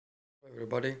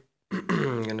Everybody,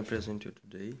 I'm gonna present you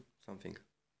today something.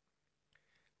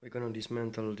 We're gonna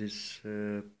dismantle this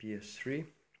Ps3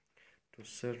 to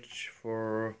search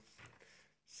for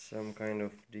some kind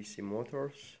of DC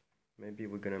motors. Maybe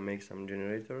we're gonna make some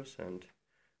generators, and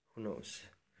who knows.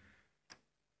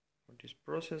 For this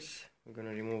process, we're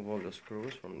gonna remove all the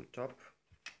screws from the top,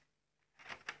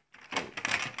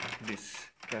 this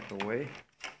cap away.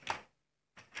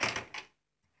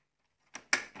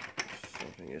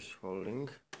 Something is holding.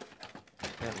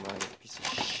 Come on, piece of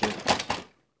shit.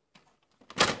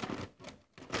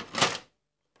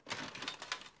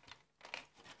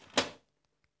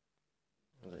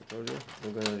 As I told you,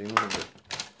 we're gonna remove the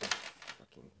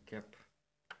fucking cap.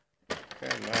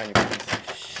 Come on, you piece of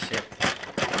shit.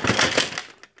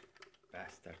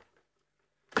 Bastard.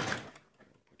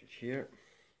 Put it here.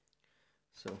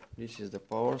 So this is the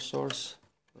power source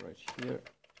right here.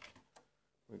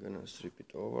 We're gonna strip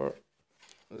it over.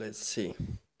 Let's see.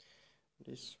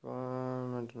 This one,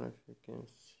 I don't know if you can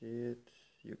see it.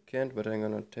 You can't, but I'm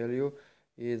gonna tell you.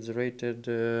 It's rated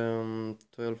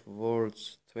 12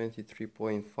 volts,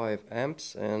 23.5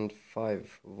 amps, and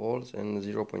 5 volts and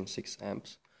 0.6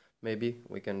 amps. Maybe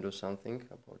we can do something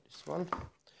about this one.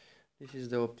 This is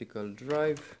the optical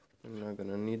drive. I'm not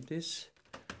gonna need this.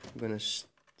 I'm gonna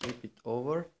strip it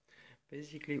over.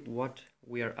 Basically, what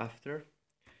we are after,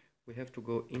 we have to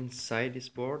go inside this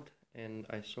board, and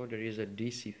I saw there is a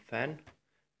DC fan.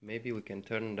 Maybe we can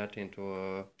turn that into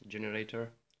a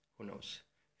generator. Who knows?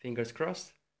 Fingers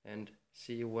crossed, and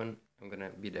see you when I'm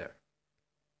gonna be there.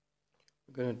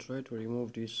 We're gonna try to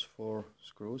remove these 4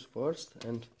 screws first,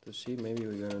 and to see, maybe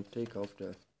we're gonna take off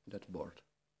that board.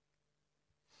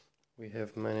 We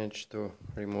have managed to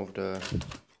remove the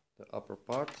upper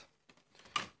part.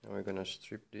 Now we're gonna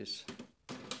strip this,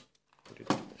 put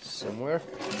it somewhere.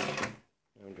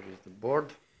 Now there is the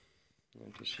board.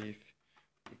 And to see if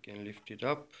we can lift it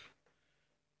up.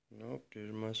 Nope,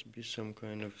 there must be some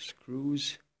kind of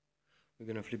screws. We're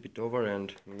gonna flip it over and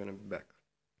I'm gonna be back.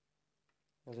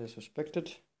 As I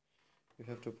suspected, you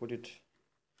have to put it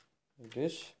like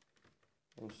this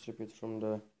and strip it from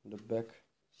the back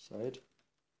side.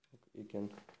 You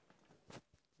can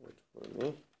wait for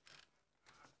me.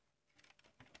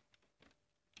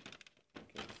 You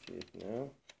can see it now.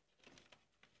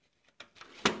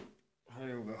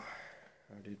 Here we go.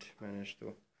 I did manage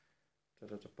to tear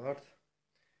that apart.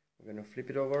 We're gonna flip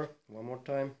it over one more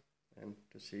time and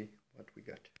to see what we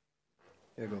got.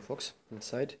 Here you go, folks.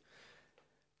 Inside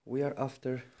we are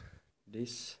after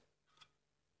this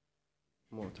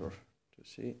motor, to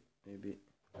see maybe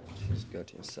what it's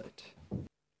got inside.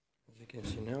 As you can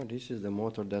see now, this is the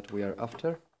motor that we are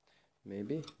after.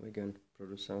 Maybe we can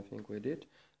produce something with it.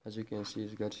 As you can see,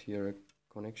 it's got here a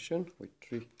connection with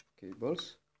 3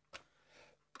 cables.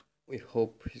 We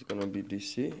hope it's gonna be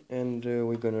DC, and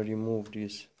we're gonna remove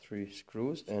these 3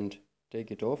 screws and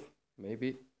take it off.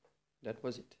 Maybe that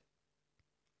was it.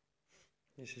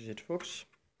 This is it, folks.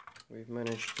 We've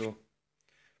managed to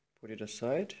put it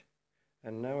aside,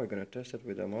 and now we're gonna test it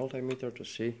with a multimeter to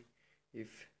see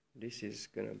if this is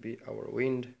gonna be our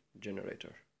wind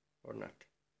generator or not.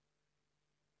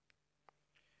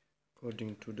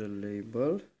 According to the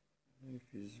label,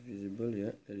 if it's visible,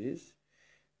 yeah, there is.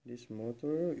 This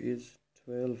motor is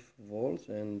 12 volts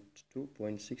and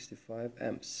 2.65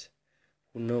 amps.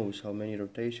 Who knows how many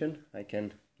rotation? I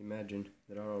can imagine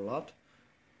there are a lot.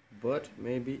 But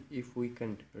maybe if we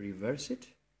can reverse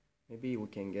it, maybe we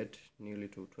can get nearly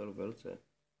to 12 volts.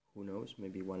 Who knows?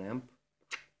 Maybe 1 amp.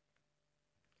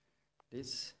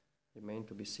 This remains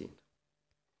to be seen.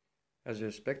 As you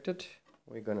expected,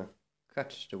 we're gonna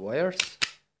cut the wires,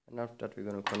 and after that we're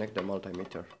gonna connect the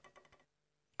multimeter.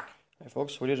 Hi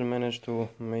folks, we didn't manage to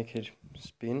make it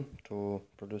spin to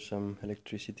produce some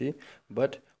electricity,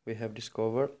 but we have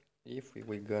discovered if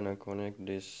we're gonna connect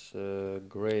this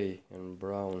gray and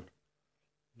brown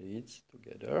leads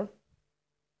together,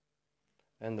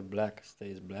 and the black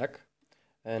stays black,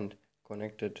 and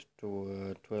connected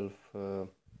to 12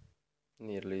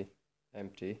 nearly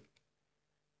empty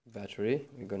battery,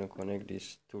 we're gonna connect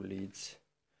these 2 leads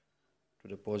to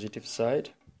the positive side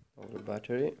of the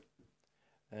battery.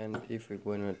 And if we're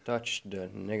going to touch the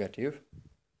negative,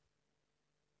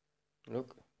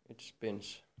 look, it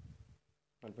spins.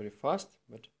 Not very fast,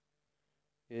 but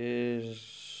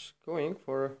is going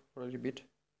for a little bit.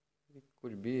 It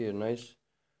could be a nice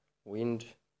wind,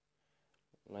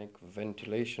 like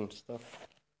ventilation stuff.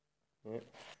 Yeah.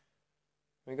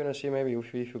 We're gonna see maybe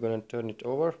if we're gonna turn it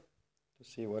over to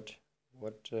see what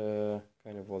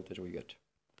kind of voltage we get.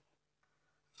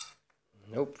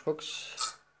 Nope,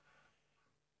 folks.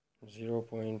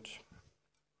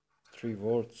 0.3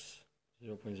 volts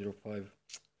 0.05.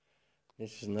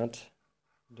 This is not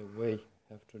the way you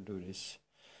have to do this.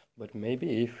 But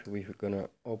maybe if we're gonna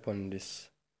open this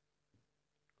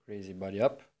crazy body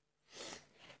up,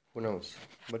 who knows.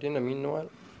 But in the meanwhile,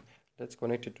 let's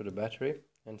connect it to the battery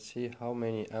and see how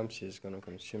many amps is gonna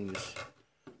consume this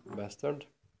bastard.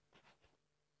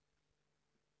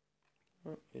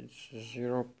 It's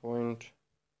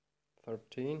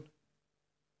 0.13,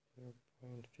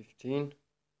 0.15.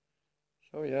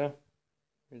 So yeah,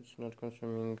 it's not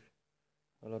consuming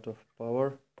a lot of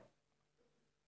power.